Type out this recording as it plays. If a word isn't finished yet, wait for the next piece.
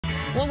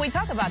When we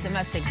talk about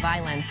domestic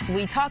violence,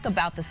 we talk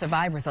about the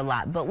survivors a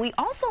lot, but we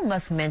also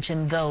must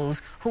mention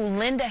those who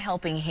lend a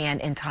helping hand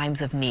in times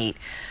of need.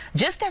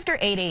 Just after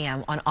 8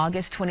 a.m. on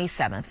August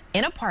 27th,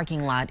 in a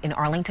parking lot in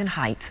Arlington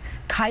Heights,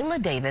 Kyla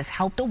Davis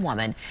helped a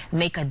woman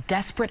make a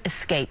desperate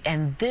escape,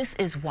 and this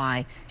is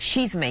why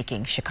she's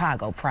making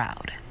Chicago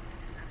proud.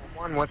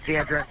 What's the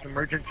address?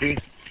 Emergency.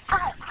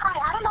 Hi,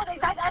 I don't know the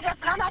exact address,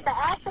 but I'm at the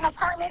Ashton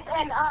Apartments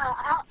in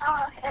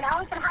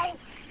Arlington Heights.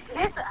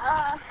 This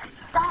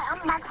guy,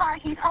 I'm in my car,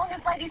 he's holding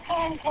this lady's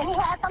hand, and he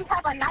has some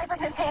type of knife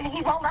in his hand, and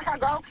he won't let her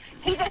go.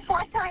 He just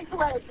forced her into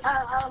a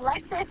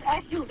Lexus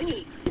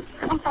SUV.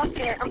 I'm so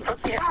scared, Oh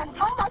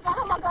my God,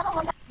 oh my God, oh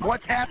my God.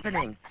 What's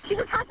happening? She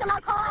was touching my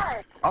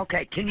car.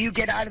 Okay, can you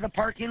get out of the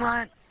parking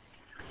lot?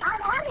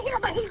 I'm out of here,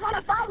 but he's going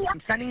to follow me.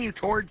 I'm sending you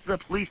towards the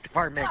police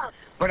department,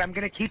 but I'm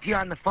going to keep you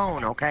on the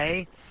phone,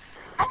 okay?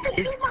 I think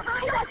he's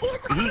behind us.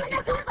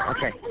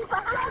 He's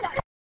behind us.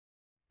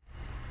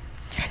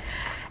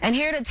 And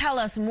here to tell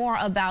us more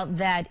about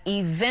that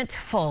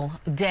eventful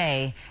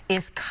day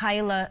is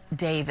Kyla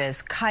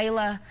Davis.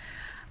 Kyla,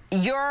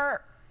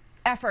 your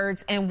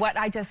efforts and what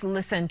I just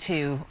listened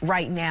to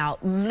right now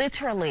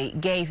literally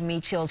gave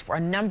me chills for a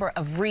number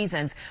of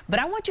reasons. But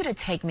I want you to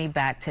take me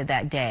back to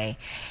that day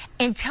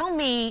and tell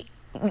me,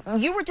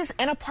 you were just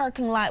in a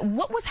parking lot.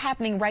 What was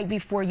happening right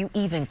before you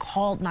even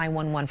called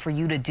 911 for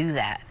you to do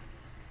that?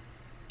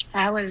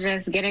 I was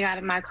just getting out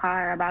of my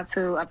car, about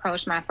to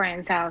approach my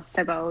friend's house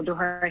to go do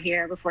her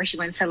hair before she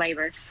went to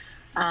labor.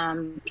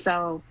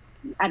 So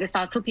I just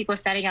saw two people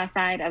standing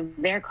outside of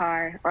their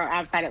car, or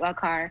outside of a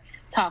car,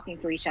 talking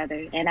to each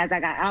other. And as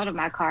I got out of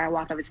my car, I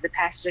walked over to the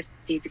passenger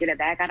seat to get a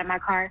bag out of my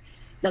car.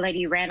 The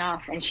lady ran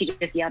off and she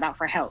just yelled out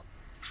for help.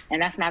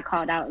 And that's when I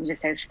called out and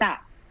just said,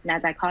 stop. And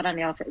as I called on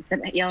yelled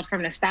for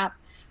him to stop,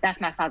 that's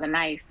when I saw the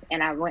knife.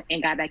 And I went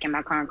and got back in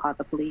my car and called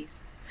the police.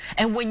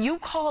 And when you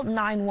called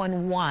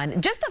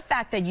 911, just the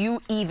fact that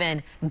you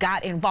even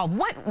got involved,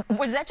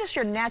 was that just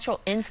your natural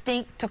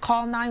instinct to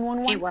call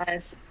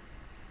 911?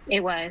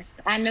 It was.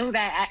 I knew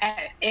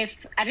that if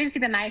I didn't see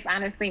the knife,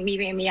 honestly,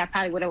 me, I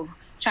probably would have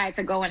tried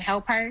to go and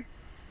help her.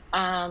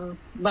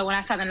 But when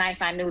I saw the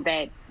knife, I knew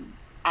that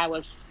I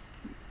was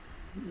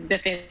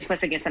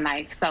defenseless against a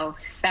knife. So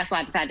that's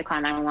why I decided to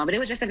call 911. But it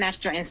was just a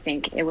natural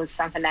instinct. It was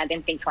something that I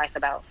didn't think twice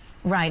about.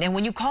 Right, and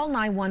when you call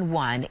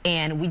 911,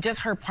 and we just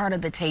heard part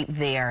of the tape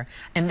there,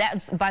 and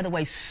that's, by the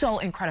way, so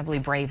incredibly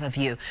brave of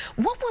you.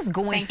 What was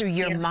going through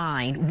your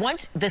mind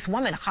once this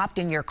woman hopped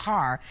in your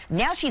car?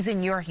 Now she's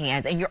in your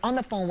hands, and you're on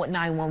the phone with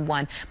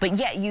 911, but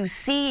yet you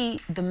see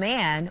the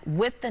man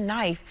with the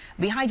knife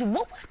behind you.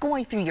 What was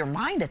going through your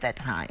mind at that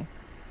time?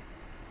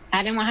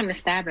 I didn't want him to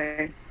stab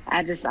her.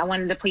 I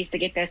wanted the police to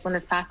get there as soon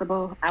as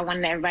possible. I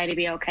wanted everybody to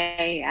be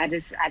okay. I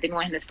didn't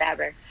want him to stab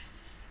her.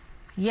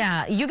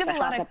 Yeah, you give a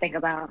lot of... think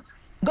about.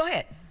 Go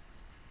ahead.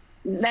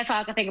 That's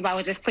all I could think about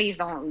was just please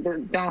don't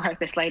hurt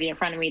this lady in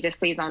front of me. Just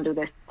please don't do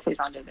this. Please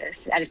don't do this.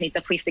 I just need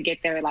the police to get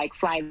there, like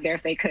fly there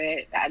if they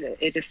could.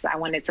 I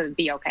wanted to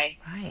be okay.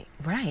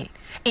 Right.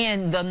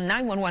 And the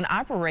 911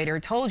 operator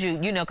told you,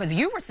 you know, because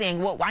you were saying,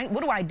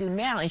 what do I do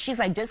now? And she's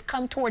like, just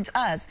come towards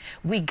us.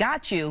 We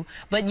got you.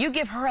 But you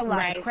give her a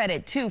lot of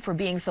credit too for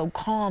being so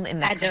calm in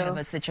that kind of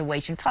a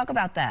situation. Talk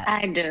about that.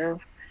 I do.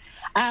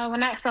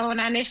 When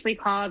I initially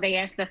called, they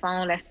answered the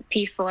phone as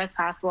peaceful as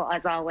possible,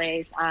 as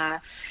always.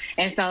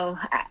 And so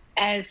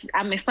as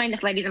I'm explaining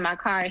to ladies in my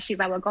car, she's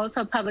like, well, go to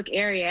a public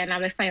area. And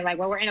I'm explaining, like,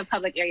 well, we're in a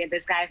public area.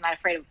 This guy's not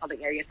afraid of a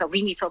public area. So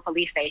lead me to a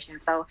police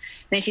station. So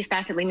then she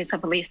starts to lead me to a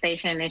police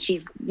station, and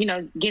she's, you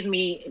know, giving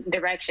me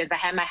directions. I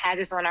had my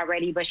hazards on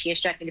already, but she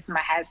instructed me to put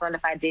my hazards on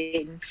if I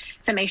didn't,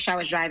 to make sure I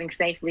was driving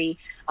safely,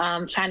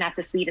 try not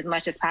to speed as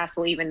much as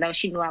possible, even though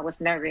she knew I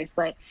was nervous.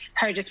 But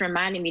her just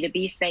reminding me to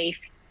be safe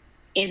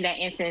in that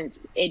instance,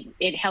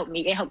 it helped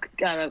me. It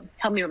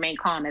helped me remain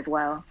calm as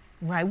well.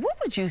 Right. What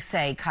would you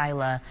say,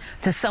 Kyla,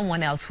 to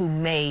someone else who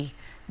may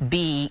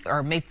be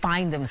or may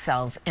find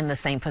themselves in the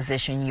same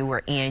position you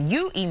were in?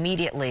 You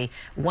immediately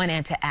went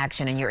into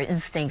action and your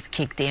instincts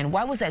kicked in.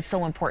 Why was that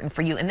so important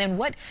for you? And then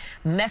what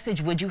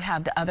message would you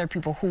have to other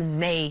people who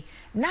may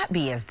not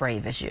be as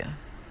brave as you?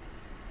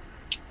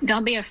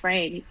 Don't be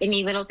afraid.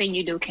 Any little thing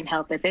you do can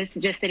help. If it's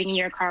just sitting in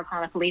your car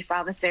calling a police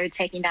officer,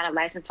 taking down a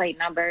license plate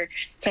number,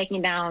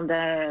 taking down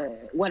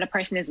what a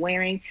person is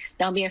wearing,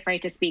 don't be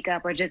afraid to speak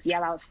up or just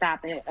yell out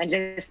stop and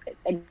just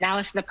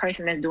acknowledge the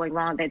person that's doing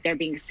wrong, that they're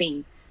being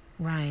seen.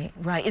 Right.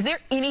 Is there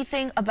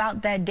anything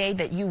about that day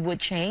that you would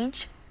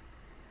change?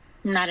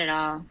 Not at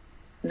all.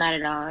 Not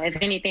at all. If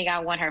anything, I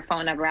want her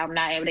phone number. I'm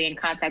not able to get in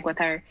contact with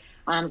her.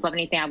 So if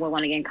anything, I would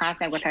want to get in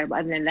contact with her. But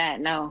other than that,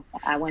 no,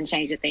 I wouldn't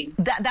change a thing.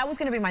 That was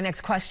going to be my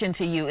next question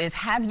to you is,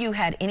 have you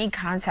had any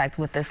contact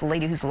with this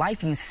lady whose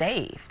life you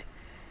saved?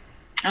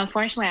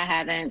 Unfortunately, I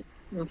haven't.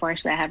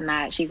 Unfortunately, I have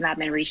not. She's not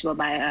been reachable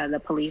by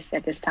the police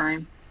at this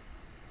time.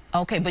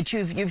 Okay, but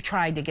you've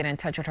tried to get in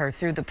touch with her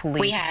through the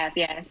police. We have,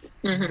 yes.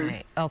 Mm-hmm.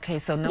 Right. Okay,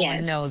 so no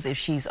one knows if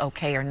she's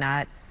okay or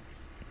not.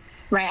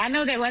 Right. I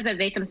know there was a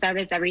victim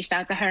service that reached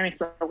out to her and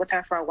spoke with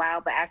her for a while,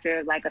 but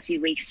after like a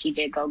few weeks, she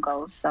did go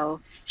ghost.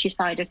 So she's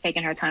probably just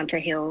taking her time to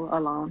heal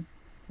alone.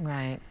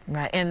 Right,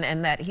 right.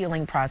 And that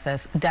healing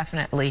process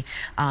definitely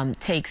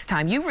takes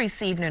time. You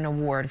received an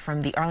award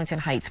from the Arlington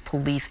Heights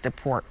Police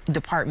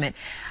Department.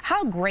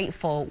 How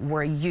grateful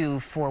were you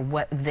for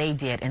what they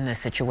did in this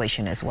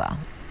situation as well?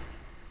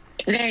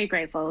 Very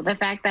grateful. The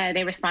fact that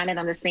they responded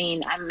on the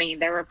scene, I mean,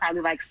 there were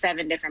probably like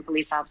 7 different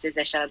police officers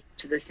that showed up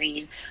to the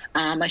scene,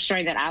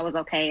 assuring that I was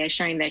okay,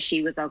 assuring that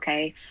she was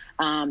okay.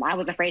 I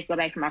was afraid to go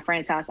back to my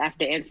friend's house after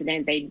the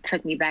incident. They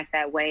took me back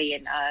that way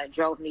and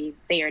drove me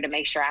there to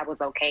make sure I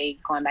was okay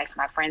going back to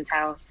my friend's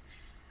house.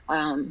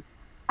 I'm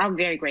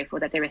very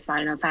grateful that they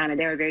responded on time, and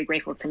they were very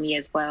grateful to me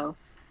as well.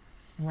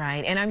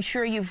 Right. And I'm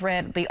sure you've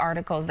read the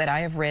articles that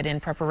I have read in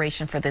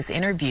preparation for this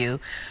interview,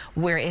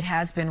 where it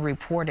has been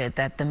reported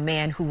that the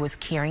man who was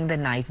carrying the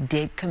knife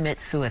did commit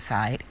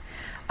suicide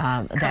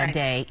that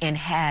day and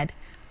had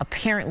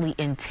apparently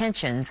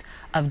intentions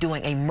of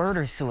doing a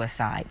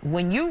murder-suicide.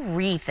 When you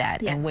read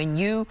that and when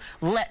you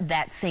let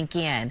that sink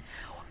in,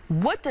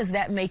 what does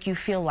that make you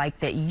feel like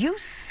that you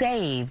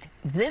saved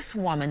this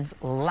woman's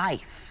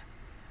life?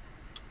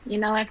 You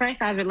know, at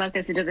first I was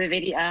reluctant to do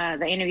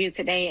the interview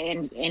today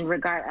in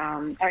regard,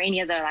 or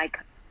any of the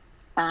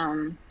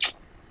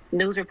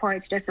news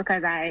reports, just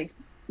because I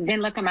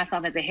didn't look at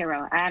myself as a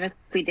hero. I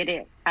honestly did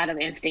it out of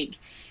instinct.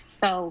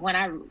 So when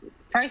I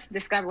first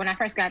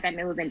got that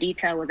news in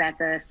detail was at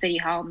the city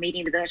hall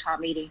meeting, the village hall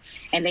meeting,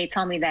 and they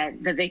told me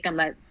that the victim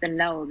let them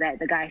know that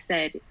the guy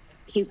said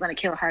he's going to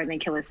kill her and then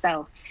kill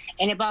himself.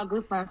 And it brought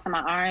goosebumps to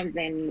my arms,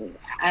 and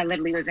I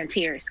literally was in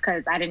tears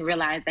because I didn't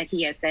realize that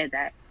he had said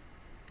that.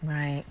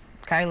 Right.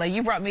 Kyla,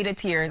 you brought me to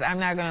tears. I'm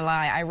not going to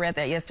lie. I read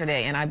that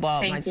yesterday and I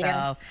bawled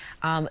myself.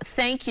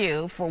 Thank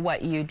you for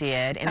what you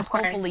did. And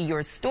hopefully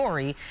your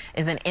story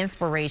is an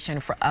inspiration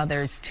for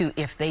others to,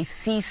 if they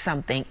see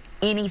something,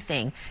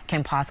 anything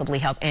can possibly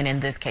help, and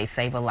in this case,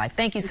 save a life.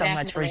 Thank you so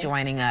much for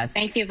joining us.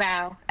 Thank you,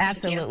 Val.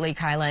 Absolutely,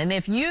 Kyla. And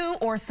if you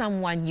or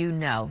someone you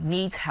know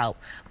needs help,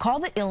 call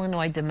the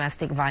Illinois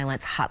Domestic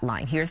Violence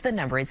Hotline. Here's the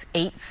number. It's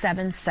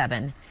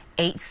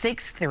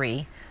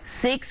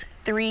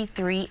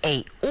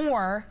 877-863-6338,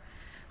 or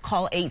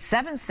call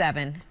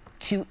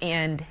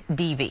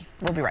 877-2-END-DV.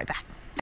 We'll be right back.